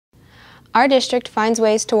Our district finds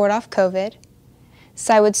ways to ward off COVID.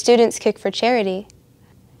 Cywood students kick for charity.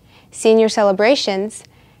 Senior celebrations.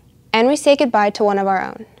 And we say goodbye to one of our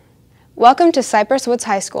own. Welcome to Cypress Woods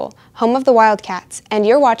High School, home of the Wildcats, and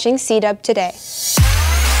you're watching CDub Today.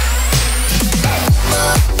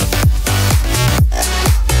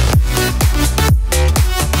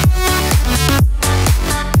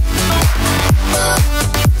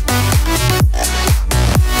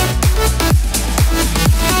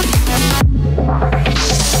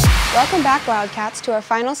 Welcome back, Wildcats, to our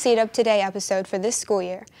final CDub Today episode for this school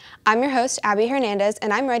year. I'm your host, Abby Hernandez,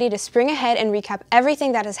 and I'm ready to spring ahead and recap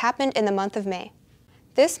everything that has happened in the month of May.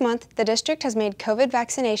 This month, the district has made COVID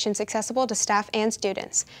vaccinations accessible to staff and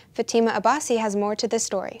students. Fatima Abbasi has more to this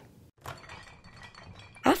story.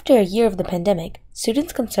 After a year of the pandemic,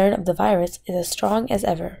 students' concern of the virus is as strong as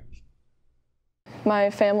ever. My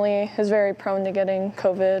family is very prone to getting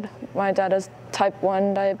COVID. My dad has type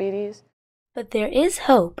 1 diabetes. But there is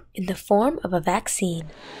hope in the form of a vaccine.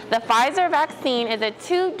 The Pfizer vaccine is a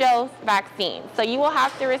 2-dose vaccine, so you will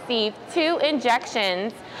have to receive 2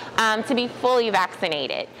 injections to be fully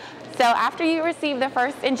vaccinated. So after you receive the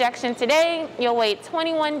first injection today, you'll wait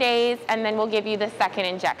 21 days and then we'll give you the second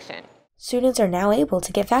injection. Students are now able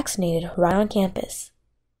to get vaccinated right on campus.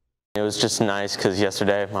 It was just nice because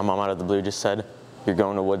yesterday my mom out of the blue just said, "You're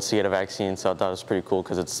going to Woods to get a vaccine," so I thought it was pretty cool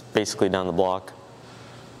because it's basically down the block.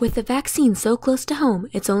 With the vaccine so close to home,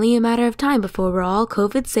 it's only a matter of time before we're all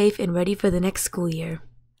COVID safe and ready for the next school year.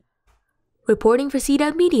 Reporting for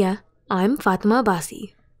CDub Media, I'm Fatima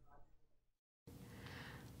Abbasi.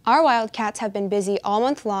 Our Wildcats have been busy all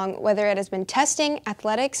month long, whether it has been testing,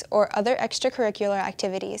 athletics, or other extracurricular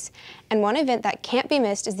activities. And one event that can't be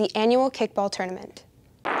missed is the annual kickball tournament.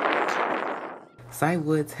 Cy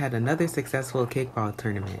Woods had another successful kickball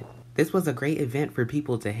tournament. This was a great event for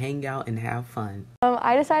people to hang out and have fun.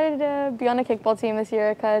 I decided to be on a kickball team this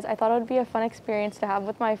year because I thought it would be a fun experience to have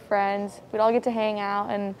with my friends. We'd all get to hang out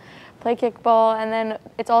and play kickball, and then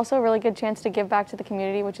it's also a really good chance to give back to the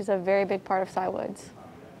community, which is a very big part of Cy Woods.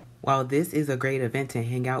 While this is a great event to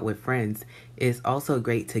hang out with friends, it's also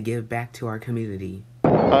great to give back to our community.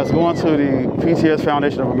 It's going to the PTS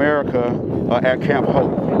Foundation of America at Camp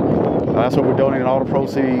Hope. That's where we're donating all the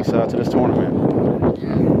proceeds to this tournament.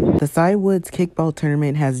 The Cy Woods Kickball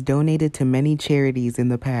Tournament has donated to many charities in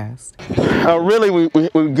the past. Really, we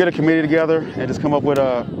get a committee together and just come up with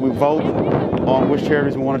we vote on which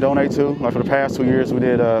charities we want to donate to. Like for the past 2 years, we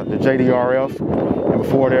did the JDRF, and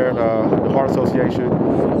before there, the Heart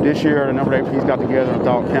Association. This year, the number of APs got together and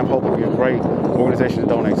thought Camp Hope would be a great organization to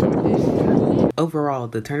donate to. Overall,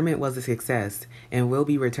 the tournament was a success and will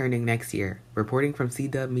be returning next year. Reporting from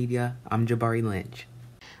CDub Media, I'm Jabari Lynch.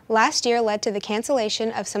 Last year led to the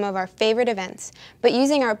cancellation of some of our favorite events, but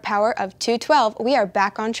using our power of 212, we are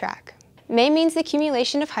back on track. May means the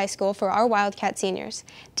accumulation of high school for our Wildcat seniors.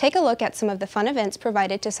 Take a look at some of the fun events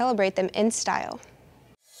provided to celebrate them in style.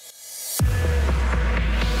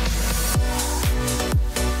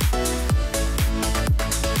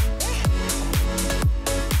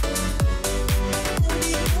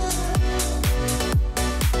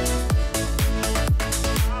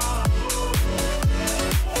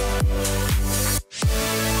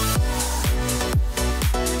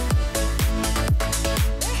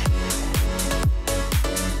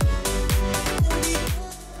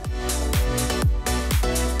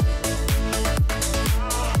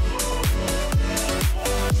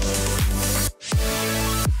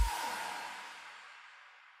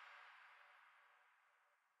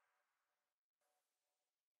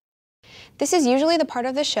 This is usually the part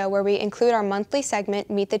of the show where we include our monthly segment,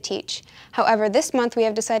 Meet the Teach. However, this month we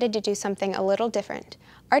have decided to do something a little different.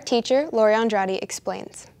 Our teacher, Lori Andrade,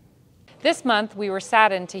 explains. This month, we were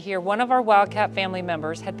saddened to hear one of our Wildcat family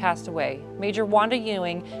members had passed away. Major Wanda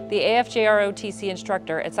Ewing, the AFJROTC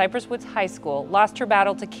instructor at Cypress Woods High School, lost her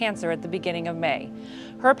battle to cancer at the beginning of May.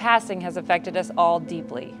 Her passing has affected us all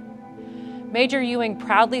deeply. Major Ewing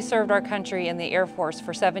proudly served our country in the Air Force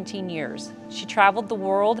for 17 years. She traveled the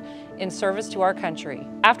world in service to our country.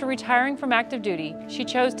 After retiring from active duty, she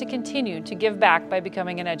chose to continue to give back by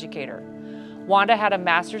becoming an educator. Wanda had a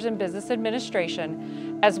master's in business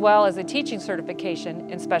administration, as well as a teaching certification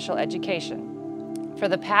in special education. For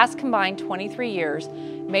the past combined 23 years,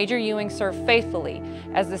 Major Ewing served faithfully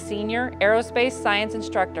as the senior aerospace science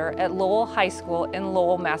instructor at Lowell High School in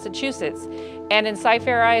Lowell, Massachusetts, and in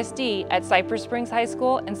Cy-Fair ISD at Cypress Springs High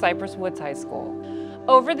School and Cypress Woods High School.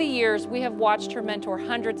 Over the years, we have watched her mentor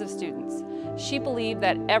hundreds of students. She believed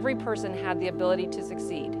that every person had the ability to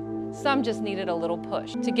succeed. Some just needed a little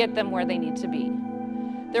push to get them where they need to be.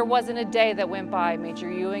 There wasn't a day that went by Major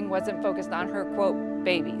Ewing wasn't focused on her, quote,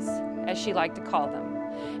 babies. as she liked to call them.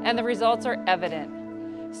 And the results are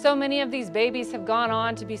evident. So many of these babies have gone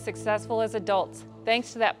on to be successful as adults,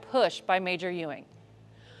 thanks to that push by Major Ewing.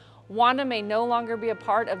 Wanda may no longer be a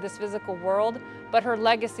part of this physical world, but her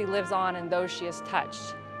legacy lives on in those she has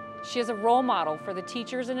touched. She is a role model for the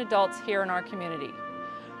teachers and adults here in our community.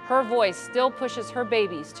 Her voice still pushes her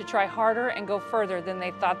babies to try harder and go further than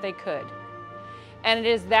they thought they could. And it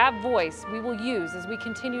is that voice we will use as we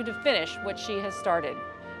continue to finish what she has started.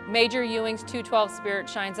 Major Ewing's 212 spirit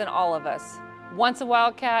shines in all of us. Once a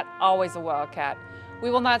Wildcat, always a Wildcat.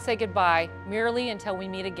 We will not say goodbye merely until we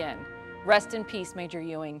meet again. Rest in peace, Major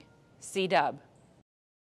Ewing. CDub.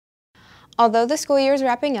 Although the school year is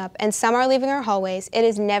wrapping up and some are leaving our hallways, it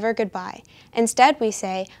is never goodbye. Instead, we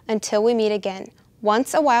say, until we meet again.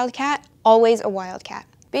 Once a Wildcat, always a Wildcat.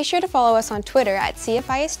 Be sure to follow us on Twitter at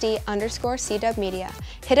CFISD_CDub Media.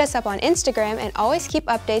 Hit us up on Instagram and always keep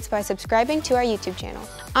updates by subscribing to our YouTube channel.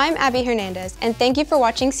 I'm Abby Hernandez, and thank you for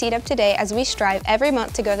watching CDub Today as we strive every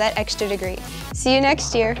month to go that extra degree. See you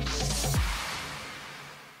next year.